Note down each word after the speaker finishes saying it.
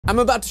I'm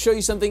about to show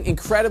you something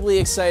incredibly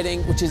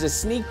exciting, which is a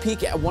sneak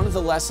peek at one of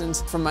the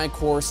lessons from my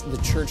course, the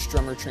Church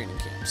Drummer Training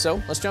Camp. So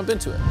let's jump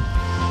into it.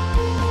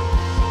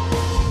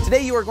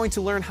 Today you are going to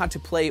learn how to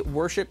play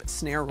worship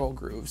snare roll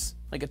grooves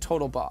like a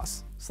total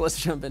boss. So let's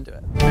jump into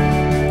it.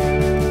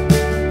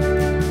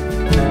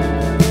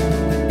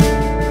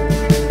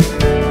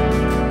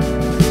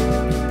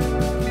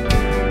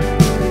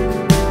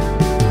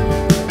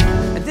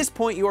 At this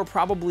point, you are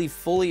probably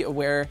fully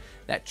aware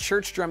that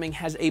church drumming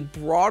has a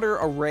broader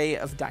array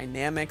of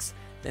dynamics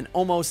than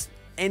almost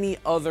any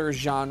other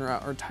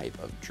genre or type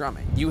of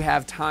drumming. You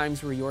have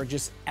times where you are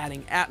just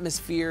adding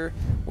atmosphere,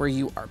 where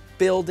you are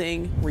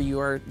building, where you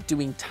are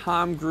doing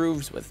tom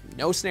grooves with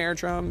no snare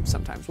drum,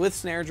 sometimes with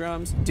snare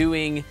drums,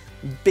 doing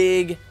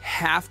big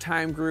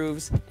halftime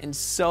grooves, and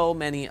so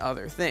many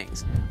other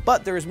things.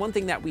 But there is one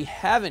thing that we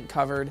haven't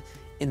covered,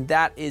 and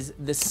that is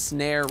the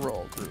snare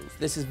roll groove.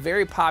 This is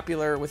very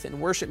popular within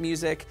worship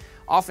music,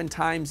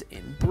 oftentimes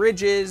in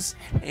bridges,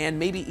 and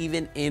maybe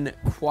even in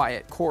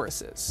quiet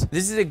choruses.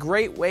 This is a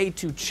great way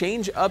to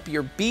change up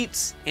your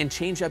beats and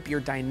change up your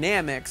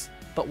dynamics,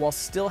 but while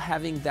still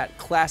having that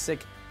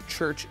classic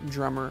church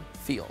drummer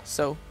feel.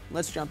 So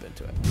let's jump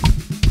into it.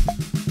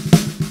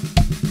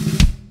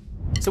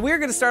 So we're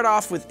gonna start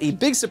off with a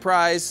big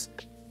surprise,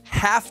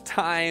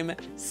 halftime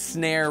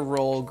snare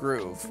roll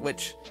groove,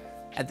 which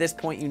at this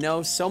point, you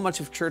know, so much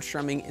of church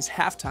drumming is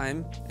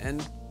halftime,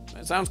 and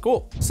it sounds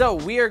cool. So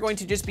we are going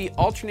to just be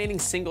alternating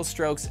single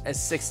strokes as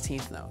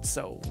 16th notes.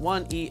 So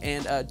 1 E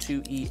and a,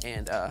 2 E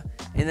and a,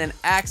 and then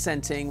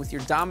accenting with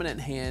your dominant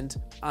hand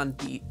on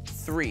beat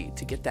 3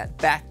 to get that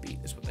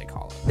backbeat is what they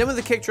call it. Then with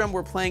the kick drum,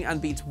 we're playing on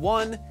beats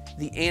 1,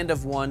 the and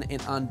of 1,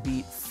 and on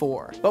beat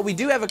 4. But we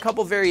do have a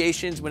couple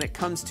variations when it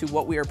comes to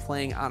what we are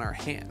playing on our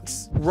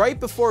hands. Right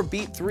before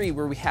beat 3,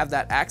 where we have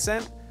that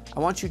accent,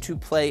 I want you to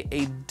play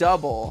a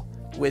double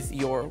with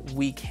your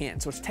weak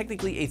hand. So it's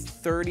technically a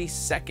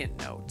 30-second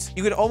note.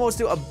 You could almost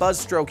do a buzz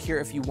stroke here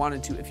if you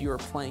wanted to, if you were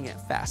playing it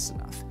fast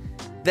enough.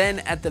 Then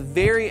at the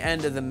very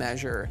end of the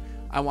measure,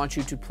 I want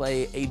you to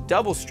play a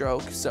double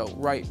stroke. So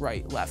right,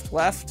 right, left,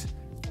 left.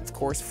 Of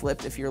course,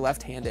 flipped if you're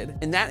left-handed.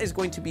 And that is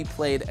going to be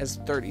played as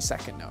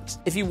 30-second notes.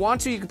 If you want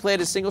to, you can play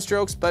it as single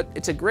strokes, but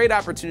it's a great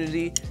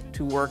opportunity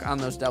to work on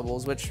those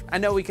doubles, which I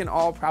know we can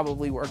all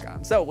probably work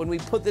on. So when we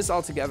put this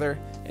all together,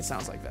 it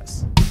sounds like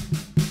this.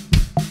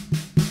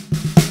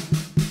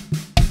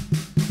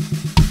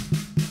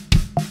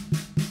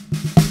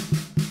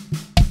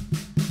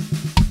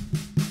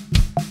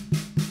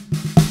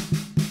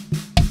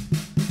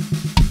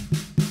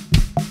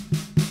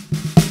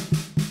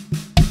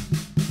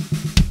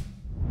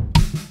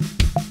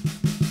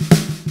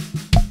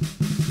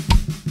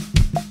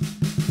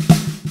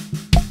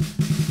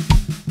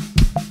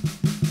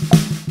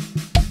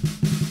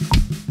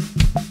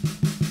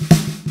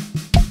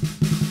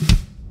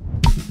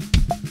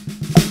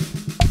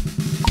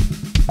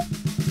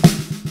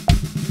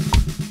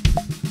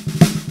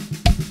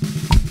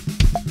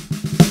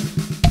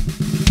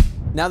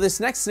 Now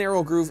this next snare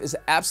roll groove is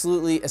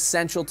absolutely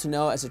essential to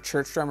know as a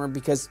church drummer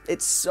because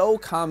it's so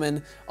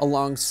common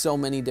along so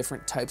many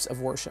different types of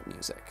worship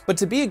music. But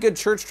to be a good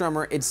church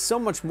drummer, it's so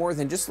much more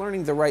than just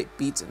learning the right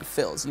beats and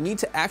fills. You need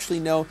to actually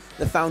know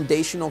the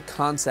foundational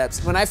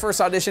concepts. When I first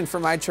auditioned for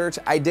my church,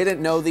 I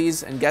didn't know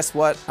these, and guess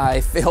what?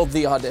 I failed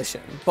the audition.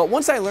 But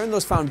once I learned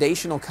those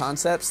foundational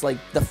concepts, like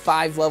the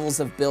 5 levels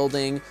of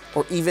building,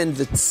 or even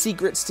the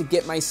secrets to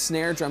get my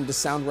snare drum to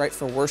sound right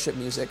for worship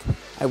music,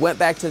 I went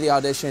back to the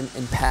audition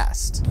and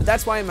passed. But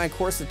that's why in my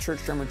course, the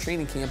Church Drummer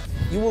Training Camp,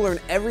 you will learn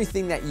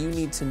everything that you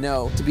need to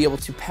know to be able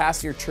to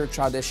pass your church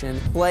audition,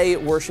 play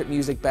worship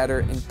music better,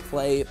 and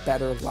play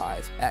better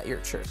live at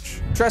your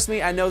church. Trust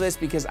me, I know this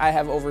because I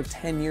have over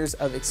 10 years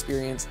of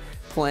experience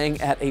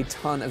playing at a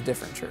ton of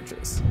different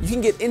churches. You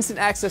can get instant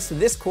access to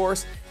this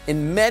course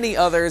and many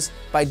others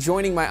by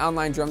joining my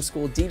online drum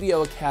school,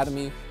 DBO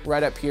Academy,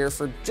 right up here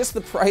for just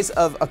the price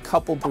of a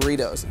couple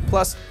burritos.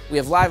 Plus, we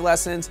have live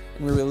lessons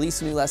and we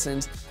release new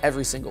lessons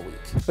every single week.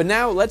 But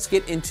now let's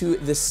get into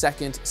the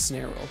second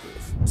snare roll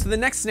groove. So the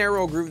next snare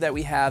roll groove that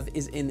we have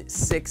is in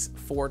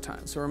 6/4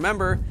 time. So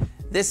remember,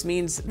 this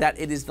means that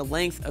it is the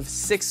length of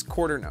 6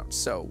 quarter notes.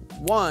 So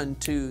 1,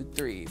 2,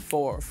 3,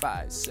 4,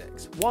 5,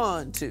 6.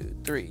 1, 2,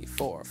 3,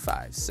 4,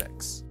 5,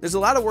 6. There's a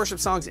lot of worship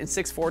songs in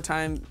 6/4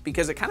 time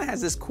because it kind of has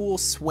this cool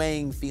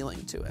swaying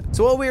feeling to it.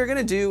 So what we are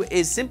gonna do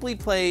is simply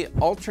play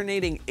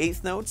alternating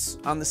 8th notes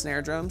on the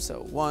snare drum.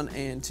 So 1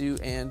 and 2,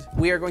 and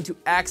we are going to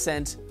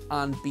accent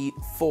on beat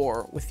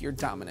 4 with your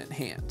dominant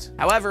hand.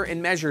 However,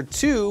 in measure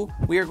 2,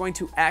 we are going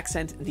to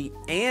accent the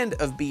and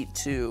of beat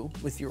 2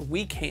 with your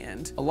weak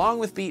hand along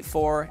with beat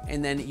 4,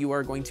 and then you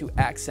are going to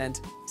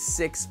accent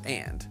 6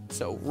 and.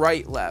 So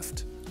right,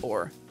 left,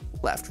 or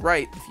left,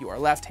 right if you are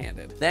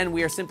left-handed. Then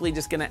we are simply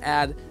just gonna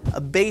add a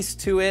bass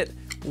to it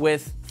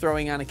with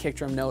throwing on a kick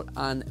drum note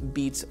on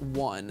beats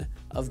 1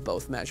 of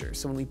both measures.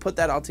 So when we put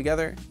that all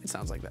together, it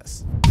sounds like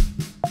this.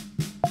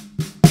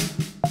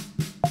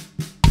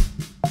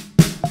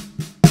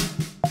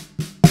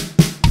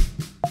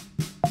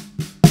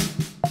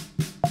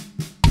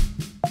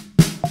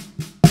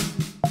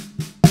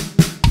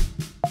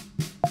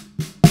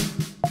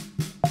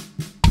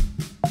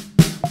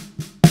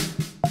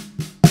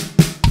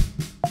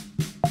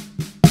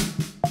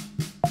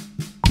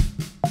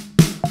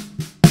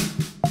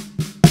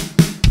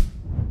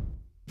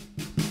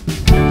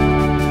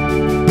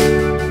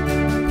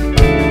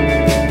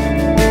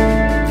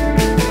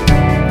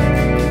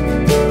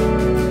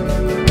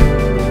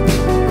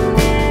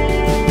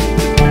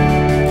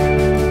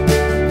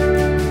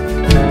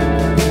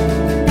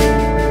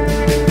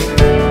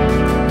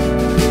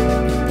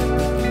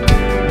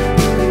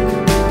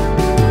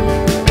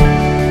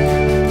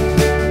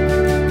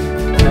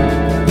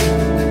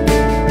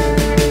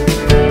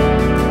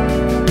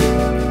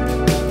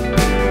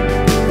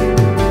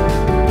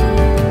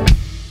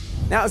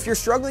 Now, if you're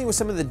struggling with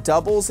some of the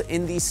doubles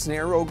in these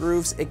snare roll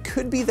grooves, it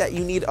could be that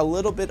you need a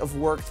little bit of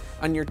work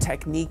on your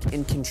technique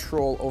and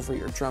control over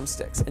your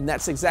drumsticks. And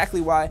that's exactly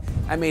why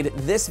I made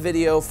this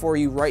video for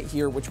you right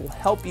here, which will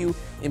help you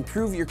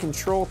improve your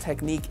control,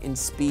 technique, and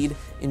speed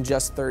in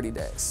just 30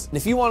 days. And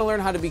if you want to learn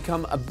how to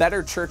become a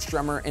better church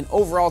drummer and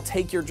overall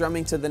take your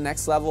drumming to the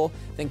next level,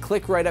 then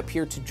click right up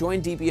here to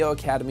join DBO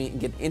Academy and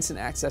get instant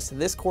access to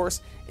this course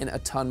and a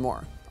ton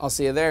more. I'll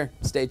see you there.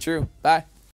 Stay true. Bye.